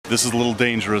This is a little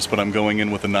dangerous, but I'm going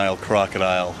in with a Nile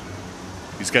crocodile.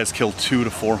 These guys kill 200 to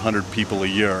 400 people a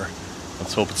year.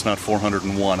 Let's hope it's not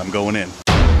 401. I'm going in.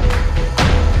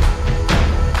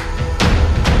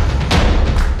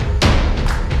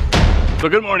 So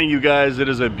good morning, you guys. It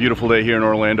is a beautiful day here in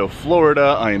Orlando,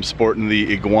 Florida. I am sporting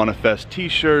the Iguana Fest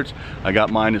t-shirts. I got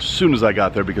mine as soon as I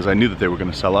got there because I knew that they were going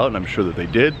to sell out, and I'm sure that they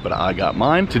did, but I got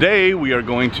mine. Today, we are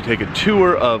going to take a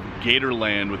tour of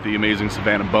Gatorland with the amazing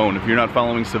Savannah Boan. If you're not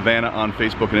following Savannah on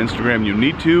Facebook and Instagram, you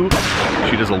need to.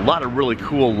 She does a lot of really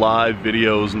cool live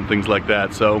videos and things like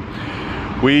that. So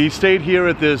we stayed here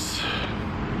at this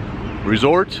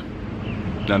resort.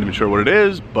 Not even sure what it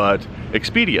is, but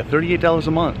Expedia, $38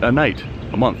 a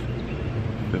month.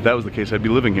 If that was the case, I'd be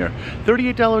living here.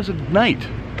 $38 a night.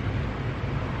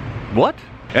 What?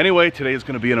 Anyway, today is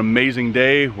going to be an amazing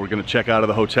day. We're going to check out of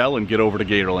the hotel and get over to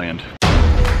Gatorland.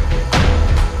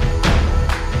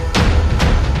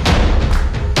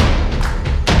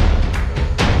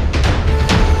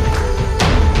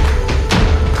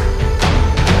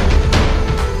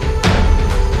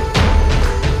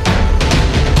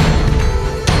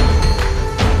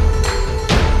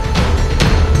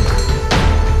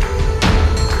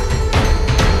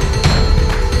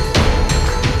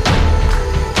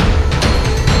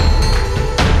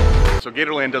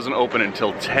 Gatorland doesn't open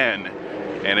until 10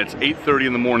 and it's 8:30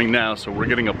 in the morning now, so we're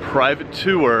getting a private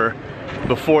tour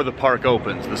before the park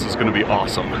opens. This is going to be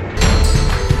awesome.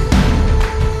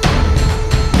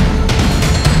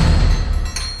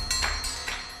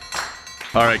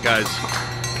 All right, guys,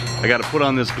 I got to put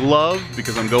on this glove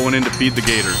because I'm going in to feed the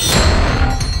gators.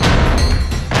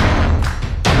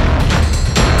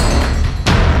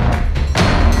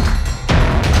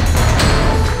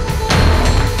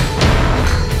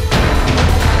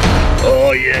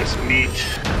 Oh yes, meat.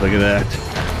 Look at that.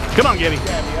 Come on, Gabby.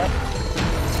 Gabby, up.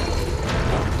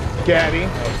 Gabby.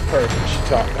 That was perfect. She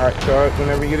talked. All right, go out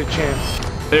whenever you get a chance.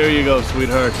 There you go,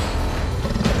 sweetheart.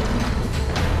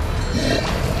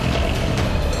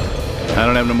 I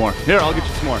don't have no more. Here, I'll get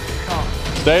you some more.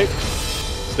 Stay.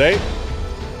 Stay.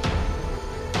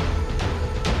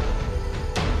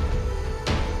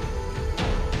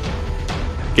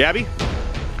 Gabby.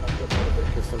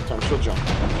 Because sometimes she'll jump.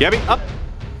 Gabby, up.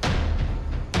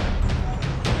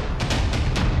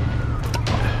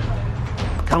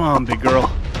 Come on, big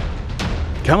girl.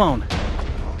 Come on.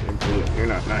 You're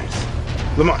not nice.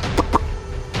 Come on.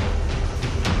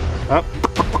 Up.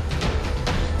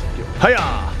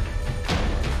 Hiya!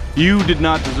 You did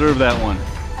not deserve that one.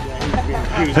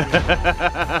 Yeah, he was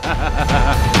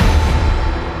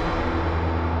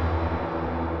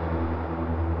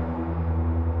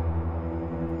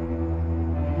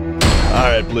All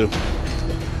right, Blue.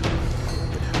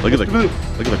 Look at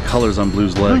the colors on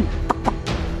Blue's leg.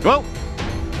 Whoa!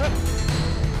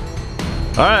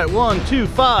 All right, 1, 2,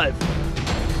 5.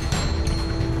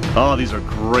 Oh, these are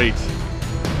great.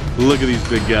 Look at these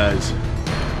big guys.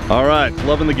 All right,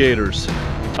 loving the gators.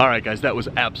 All right, guys, that was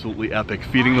absolutely epic.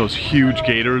 Feeding those huge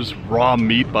gators raw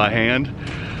meat by hand.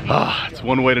 Ah, it's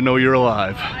one way to know you're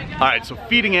alive. All right, so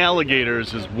feeding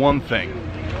alligators is one thing.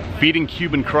 Feeding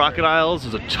Cuban crocodiles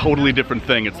is a totally different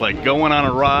thing. It's like going on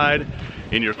a ride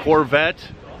in your Corvette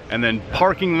and then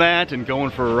parking that and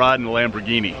going for a ride in a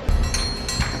Lamborghini.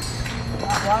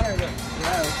 Water that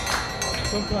grows.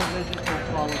 Sometimes they just don't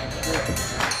follow the script.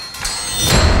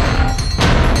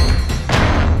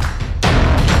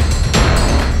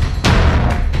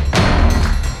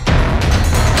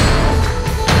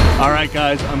 All right,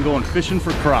 guys, I'm going fishing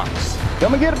for crocs.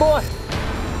 Come and get it, boy. He's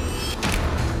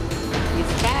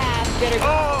fast. Better go.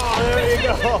 Oh, there you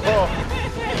go.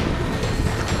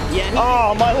 Yeah.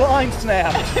 Oh, my line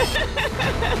snapped.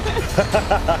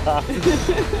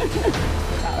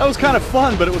 That was kind of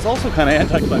fun, but it was also kind of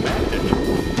anticlimactic.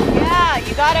 Yeah,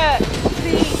 you gotta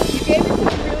see. You gave it to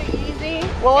him really easy.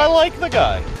 Well, I like the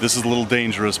guy. This is a little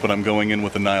dangerous, but I'm going in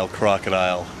with a Nile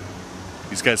crocodile.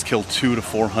 These guys kill 200 to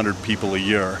 400 people a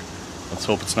year. Let's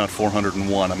hope it's not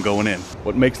 401. I'm going in.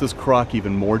 What makes this croc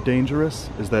even more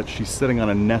dangerous is that she's sitting on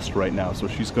a nest right now, so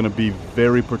she's going to be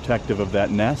very protective of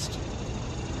that nest.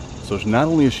 So not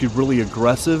only is she really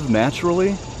aggressive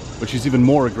naturally, but she's even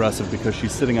more aggressive because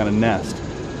she's sitting on a nest.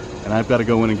 And I've got to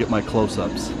go in and get my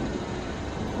close-ups,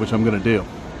 which I'm going to do.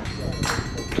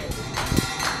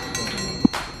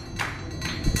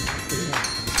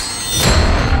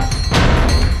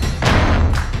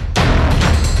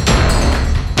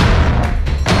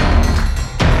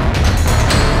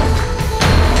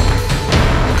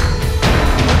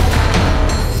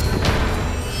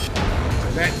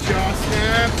 That jaw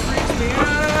snap freaks me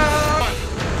out.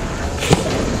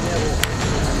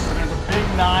 There's a big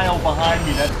Nile behind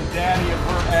me. That's the daddy of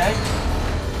her egg.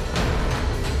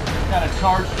 kind of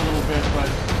charged a little bit, but I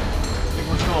think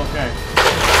we're still okay.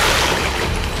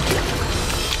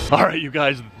 All right, you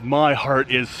guys, my heart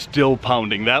is still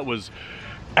pounding. That was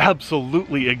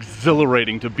absolutely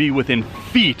exhilarating to be within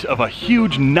feet of a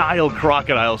huge Nile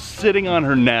crocodile sitting on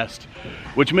her nest,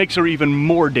 which makes her even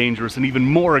more dangerous and even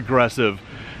more aggressive.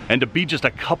 And to be just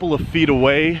a couple of feet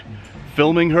away,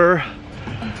 filming her,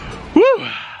 whew,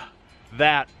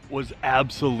 that was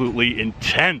absolutely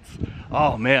intense.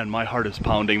 Oh man, my heart is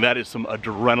pounding. That is some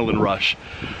adrenaline rush.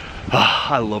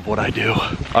 I love what I do.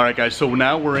 All right guys, so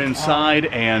now we're inside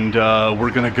and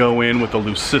we're gonna go in with the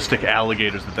leucistic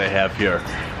alligators that they have here.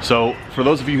 So for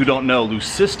those of you who don't know,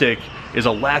 leucistic is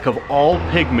a lack of all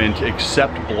pigment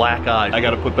except black eyes. I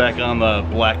gotta put back on the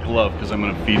black glove because I'm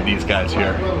gonna feed these guys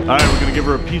here. All right, we're gonna give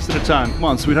her a piece at a time. Come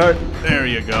on, sweetheart. There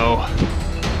you go.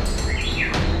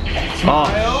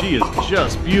 Oh, she is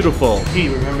just beautiful. He,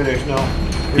 remember there's no...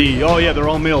 He, oh yeah, they're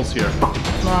all males here.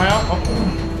 Smile.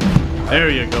 There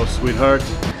you go, sweetheart.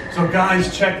 So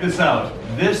guys, check this out.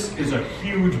 This is a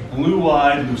huge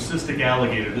blue-eyed leucistic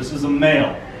alligator. This is a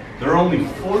male. There are only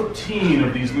 14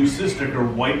 of these leucistic or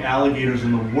white alligators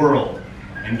in the world.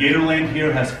 And Gatorland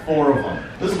here has 4 of them.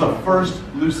 This is the first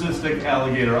leucistic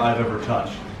alligator I've ever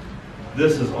touched.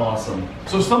 This is awesome.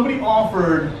 So somebody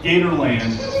offered Gatorland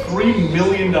 $3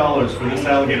 million for this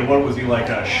alligator. What was he, like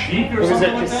a sheep or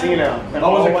something like that? It was a casino.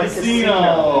 Oh, it was a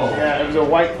casino. Yeah, it was a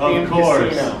white themed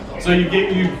casino. So you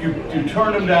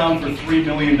turn him down for $3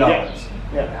 million.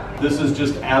 Yeah. This is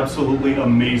just absolutely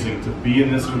amazing to be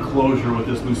in this enclosure with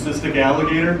this leucistic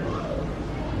alligator.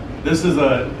 This is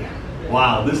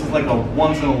wow, this is like a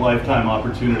once in a lifetime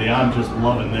opportunity. I'm just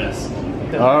loving this.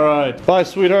 All right, bye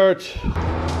sweetheart.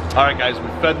 All right guys, we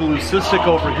fed the leucistic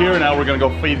over here, now we're gonna go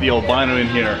feed the albino in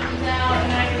here.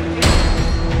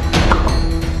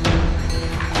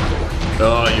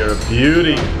 Oh, you're a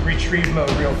beauty. Retrieve mode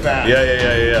real fast.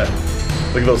 Yeah.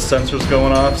 Look at those sensors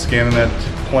going off, scanning that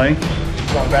plank.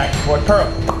 Going back and forth. Pearl.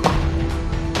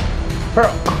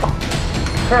 Pearl.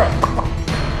 Pearl.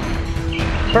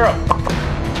 Pearl.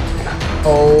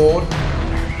 Hold.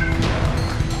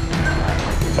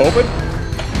 Open.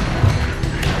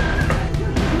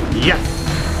 Yes!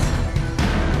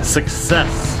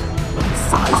 Success! Look at the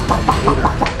size of that gator.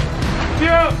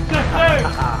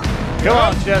 Chester! Come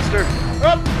on, Chester.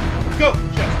 Up! Let's go,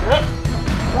 Chester. Up!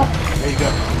 There you go.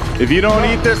 If you don't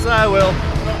eat this, I will.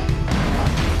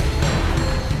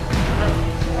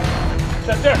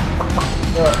 Chester!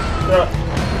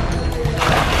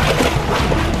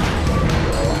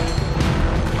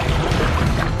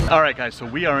 Alright guys, so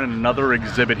we are in another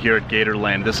exhibit here at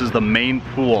Gatorland. This is the main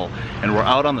pool, and we're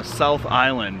out on the South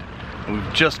Island, and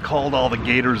we've just called all the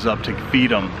gators up to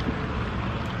feed them.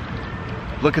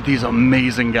 Look at these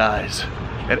amazing guys.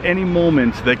 At any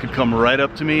moment, they could come right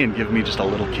up to me and give me just a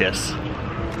little kiss.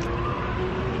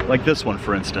 Like this one,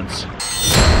 for instance.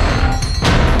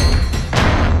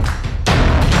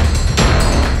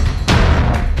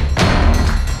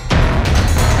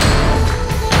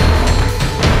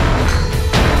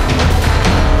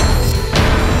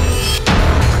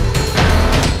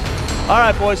 All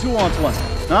right, boys, who wants one?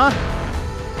 Huh?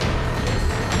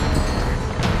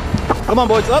 Come on,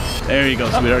 boys, up. There you go,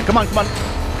 sweetheart. Come on, come on.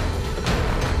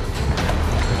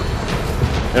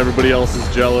 Everybody else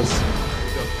is jealous.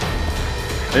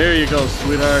 There you go,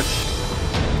 sweetheart.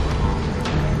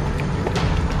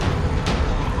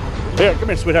 Here, come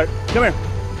here, sweetheart. Come here.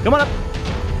 Come on up.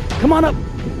 Come on up.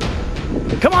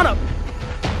 Come on up.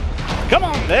 Come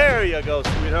on. There you go,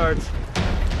 sweetheart.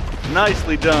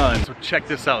 Nicely done. So check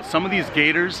this out. Some of these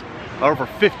gators are over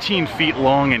 15 feet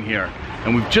long in here.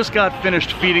 And we've just got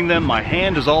finished feeding them. My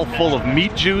hand is all full of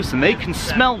meat juice and they can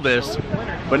smell this,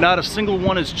 but not a single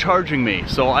one is charging me.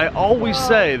 So I always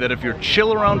say that if you're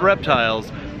chill around reptiles,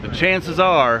 the chances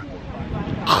are,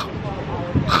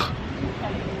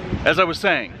 as I was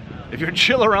saying, if you're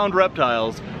chill around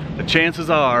reptiles, the chances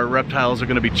are reptiles are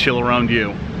gonna be chill around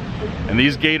you. And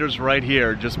these gators right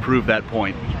here just prove that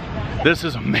point. This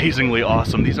is amazingly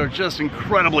awesome. These are just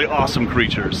incredibly awesome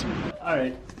creatures. All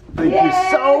right. Thank you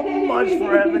so much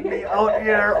for having me out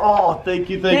here. Oh, thank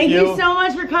you, thank you. Thank you so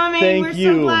much for coming. We're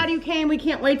so glad you came. We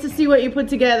can't wait to see what you put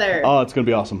together. Oh, it's gonna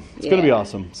be awesome. It's gonna be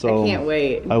awesome. So I can't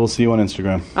wait. I will see you on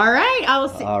Instagram. All right, I will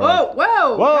see. All right.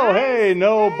 Whoa. Whoa, hey,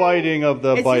 no biting of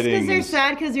the biting. It's just because they're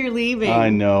sad because you're leaving. I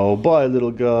know. Bye, little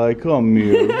guy. Come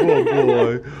here.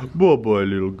 Bye-bye. Bye-bye,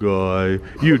 little guy.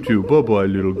 You too. Bye-bye,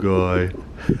 little guy.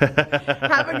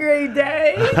 Have a great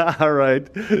day. All right.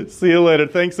 See you later.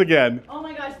 Thanks again. Oh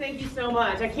my gosh, thank you so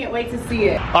much. I can't wait to see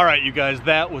it. All right, you guys,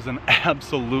 that was an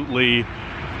absolutely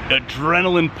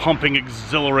adrenaline pumping,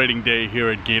 exhilarating day here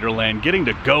at Gatorland, getting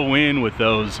to go in with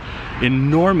those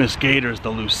enormous gators, the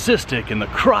leucistic and the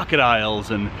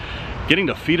crocodiles, and getting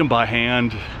to feed them by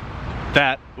hand.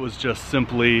 That was just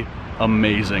simply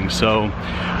amazing. So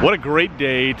what a great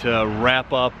day to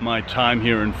wrap up my time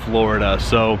here in Florida.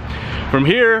 So from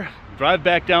here, drive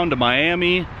back down to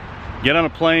Miami, get on a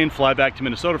plane, fly back to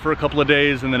Minnesota for a couple of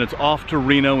days, and then it's off to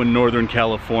Reno in Northern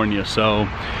California. So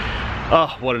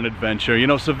oh, what an adventure. You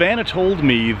know, Savannah told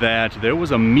me that there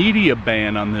was a media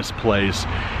ban on this place,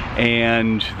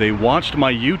 and they watched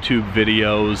my YouTube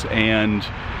videos and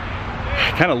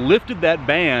kind of lifted that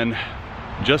ban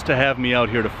just to have me out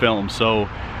here to film. So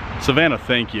Savannah,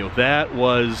 thank you. That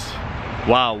was,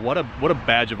 wow, what a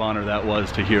badge of honor that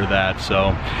was to hear that.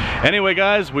 So anyway,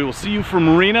 guys, we will see you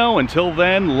from Reno. Until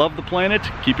then, love the planet,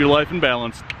 keep your life in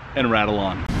balance, and rattle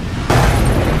on.